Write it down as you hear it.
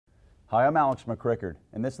Hi, I'm Alex McCrickard,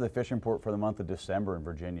 and this is the fishing report for the month of December in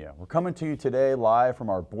Virginia. We're coming to you today live from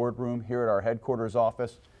our boardroom here at our headquarters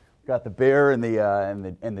office. We've got the bear and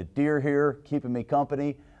the deer here keeping me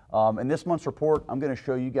company. In this month's report, I'm going to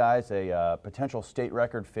show you guys a potential state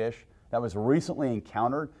record fish that was recently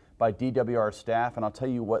encountered by DWR staff, and I'll tell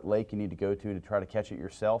you what lake you need to go to try to catch it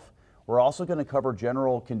yourself. We're also going to cover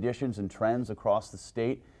general conditions and trends across the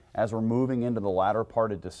state as we're moving into the latter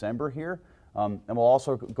part of December here. And we'll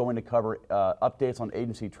also going to cover updates on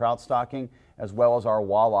agency trout stocking as well as our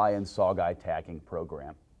walleye and saugeye tagging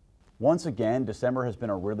program. Once again, December has been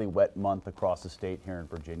a really wet month across the state here in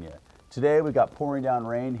Virginia. Today we've got pouring down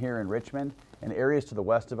rain here in Richmond, and areas to the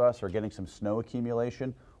west of us are getting some snow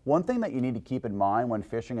accumulation. One thing that you need to keep in mind when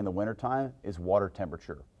fishing in the wintertime is water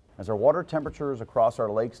temperature. As our water temperatures across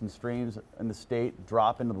our lakes and streams in the state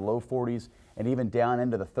drop into the low 40s and even down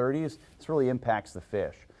into the 30s, this really impacts the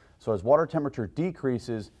fish. So as water temperature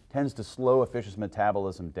decreases, tends to slow a fish's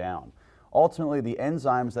metabolism down. Ultimately, the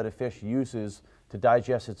enzymes that a fish uses to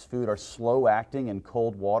digest its food are slow acting in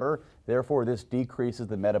cold water. Therefore, this decreases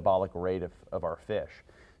the metabolic rate of our fish.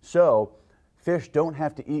 So fish don't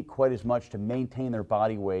have to eat quite as much to maintain their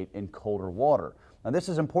body weight in colder water. Now, this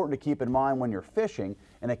is important to keep in mind when you're fishing,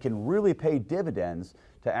 and it can really pay dividends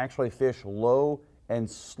to actually fish low and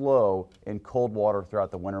slow in cold water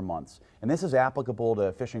throughout the winter months. And this is applicable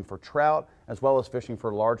to fishing for trout as well as fishing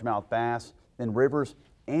for largemouth bass in rivers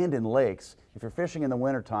and in lakes. If you're fishing in the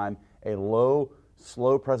wintertime, a low,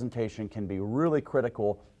 slow presentation can be really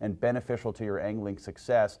critical and beneficial to your angling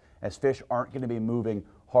success, as fish aren't going to be moving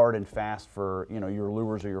hard and fast for your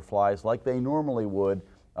lures or your flies like they normally would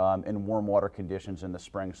in warm water conditions in the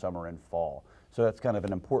spring, summer, and fall. So that's kind of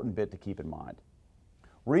an important bit to keep in mind.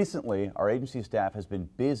 Recently, our agency staff has been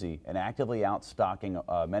busy and actively out stocking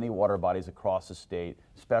many water bodies across the state,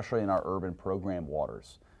 especially in our urban program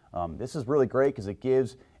waters. This is really great because it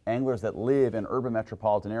gives anglers that live in urban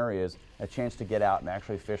metropolitan areas a chance to get out and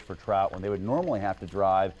actually fish for trout when they would normally have to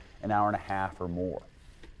drive an hour and a half or more.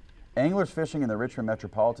 Anglers fishing in the Richmond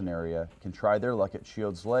metropolitan area can try their luck at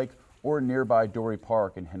Shields Lake or nearby Dory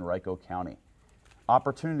Park in Henrico County.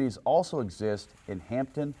 Opportunities also exist in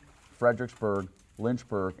Hampton, Fredericksburg,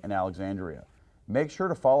 Lynchburg, and Alexandria. Make sure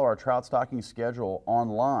to follow our trout stocking schedule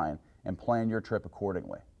online and plan your trip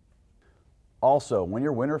accordingly. Also, when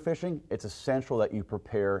you're winter fishing, it's essential that you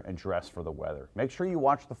prepare and dress for the weather. Make sure you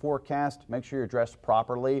watch the forecast, make sure you're dressed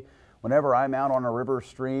properly. Whenever I'm out on a river or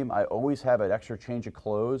stream, I always have an extra change of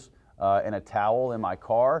clothes and a towel in my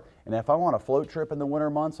car. And if I'm on a float trip in the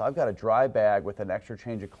winter months, I've got a dry bag with an extra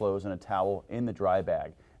change of clothes and a towel in the dry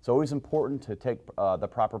bag. It's always important to take the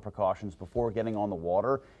proper precautions before getting on the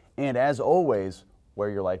water, and as always, wear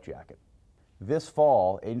your life jacket. This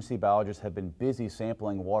fall, agency biologists have been busy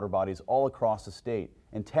sampling water bodies all across the state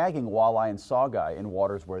and tagging walleye and saugeye in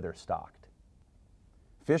waters where they're stocked.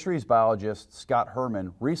 Fisheries biologist Scott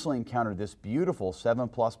Herman recently encountered this beautiful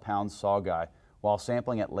 7+ pound saugeye while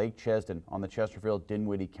sampling at Lake Chesden on the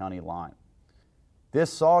Chesterfield-Dinwiddie County line.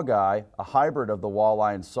 This saugeye, a hybrid of the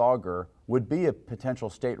walleye and sauger, would be a potential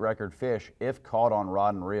state record fish if caught on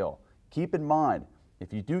rod and reel. Keep in mind,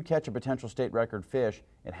 if you do catch a potential state record fish,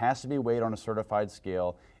 it has to be weighed on a certified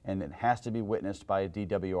scale and it has to be witnessed by a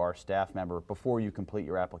DWR staff member before you complete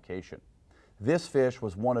your application. This fish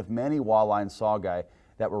was one of many walleye and saugeye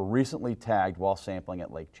that were recently tagged while sampling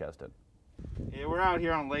at Lake Chesden. Yeah, we're out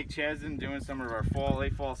here on Lake Chesden doing some of our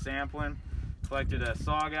late fall sampling. Collected a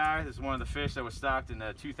saugeye. This is one of the fish that was stocked in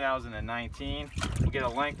 2019. We'll get a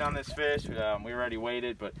length on this fish. We already weighed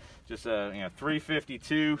it, but just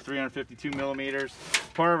 352 millimeters.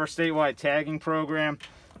 Part of our statewide tagging program.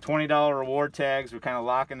 $20 reward tags. We're kind of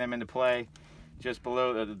locking them into play just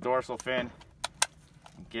below the dorsal fin.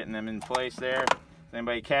 Getting them in place there. If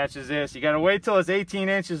anybody catches this, you got to wait till it's 18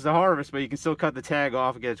 inches to harvest, but you can still cut the tag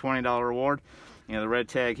off and get a $20 reward. The red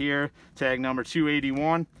tag here, tag number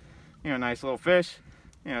 281. Nice little fish.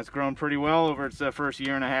 It's grown pretty well over its first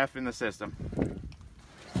year and a half in the system.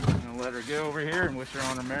 I'm gonna let her go over here and wish her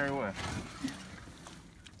on her merry way.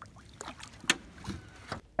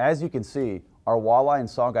 As you can see, our walleye and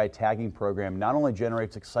saugeye tagging program not only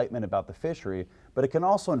generates excitement about the fishery, but it can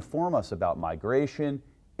also inform us about migration,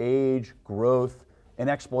 age, growth, and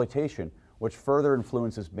exploitation, which further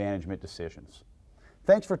influences management decisions.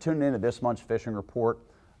 Thanks for tuning in to this month's fishing report.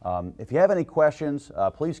 If you have any questions,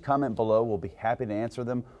 please comment below. We'll be happy to answer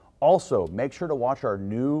them. Also, make sure to watch our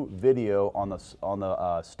new video on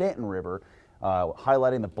the Stanton River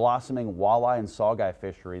highlighting the blossoming walleye and saugeye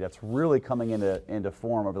fishery that's really coming into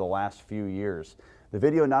form over the last few years. The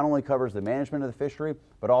video not only covers the management of the fishery,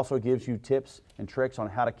 but also gives you tips and tricks on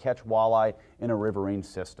how to catch walleye in a riverine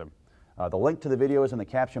system. The link to the video is in the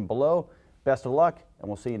caption below. Best of luck, and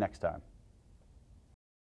we'll see you next time.